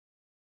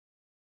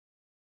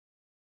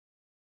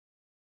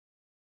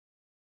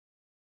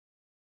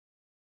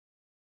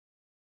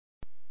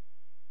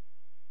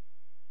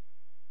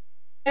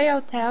Today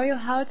I'll tell you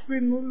how to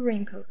remove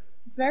wrinkles.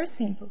 It's very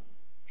simple.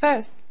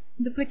 First,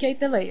 duplicate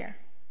the layer.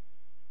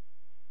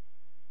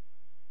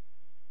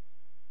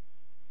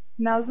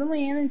 Now zoom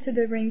in into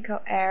the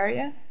wrinkle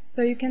area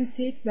so you can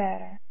see it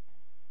better.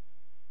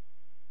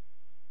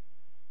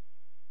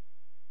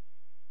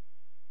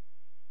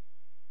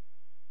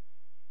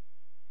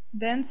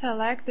 Then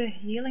select the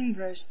healing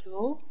brush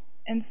tool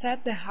and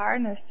set the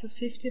hardness to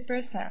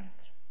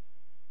 50%.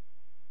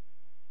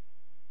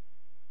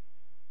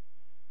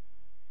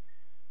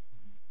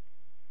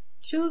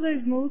 Choose a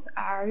smooth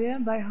area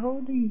by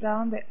holding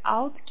down the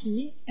Alt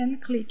key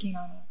and clicking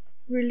on it.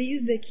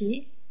 Release the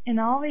key and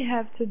all we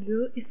have to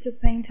do is to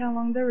paint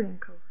along the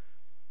wrinkles.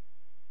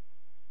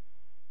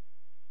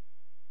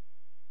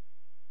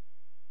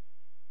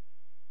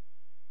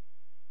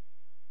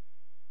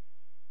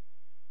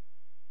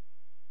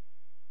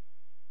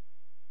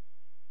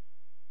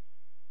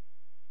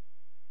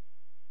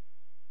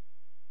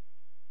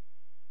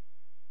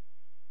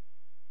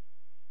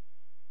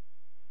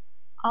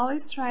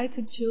 Always try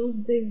to choose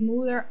the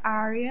smoother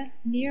area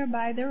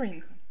nearby the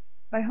wrinkle.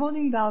 By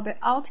holding down the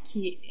Alt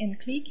key and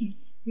clicking,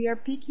 we are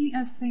picking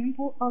a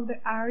sample of the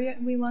area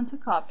we want to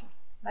copy,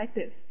 like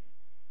this.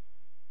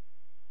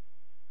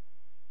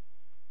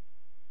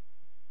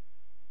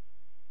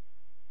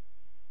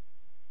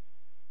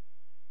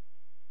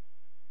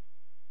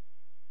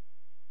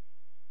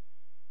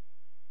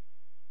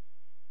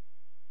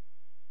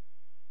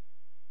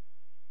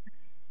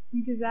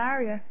 In this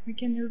area, we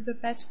can use the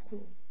patch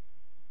tool.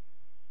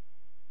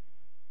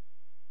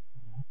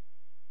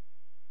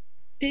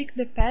 Pick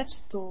the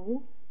patch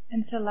tool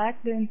and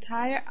select the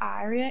entire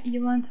area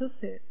you want to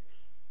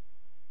fix.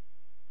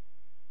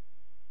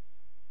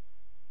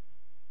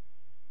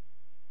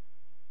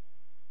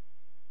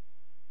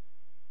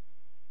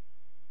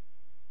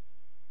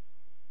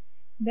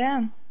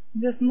 Then,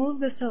 just move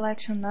the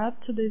selection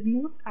up to the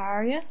smooth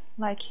area,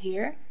 like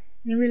here,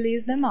 and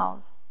release the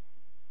mouse.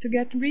 To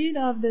get rid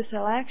of the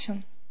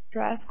selection,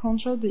 press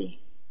Ctrl D.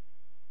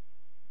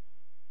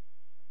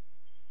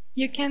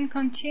 You can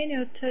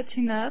continue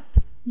touching up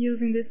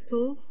using these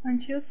tools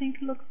until you think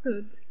it looks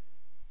good.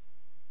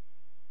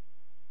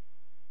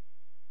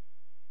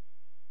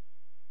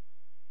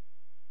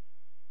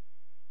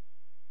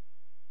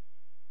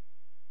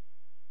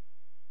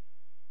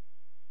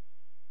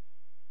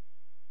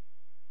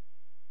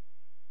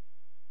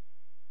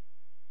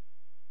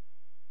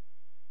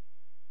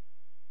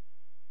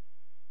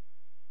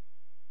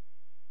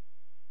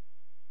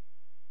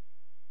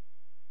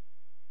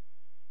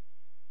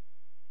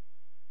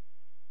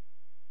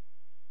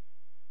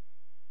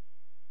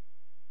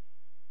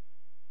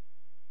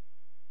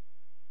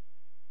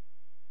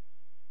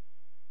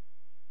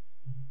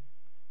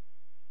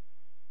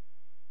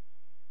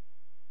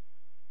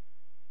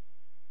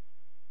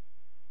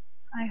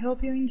 I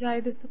hope you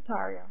enjoyed this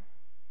tutorial.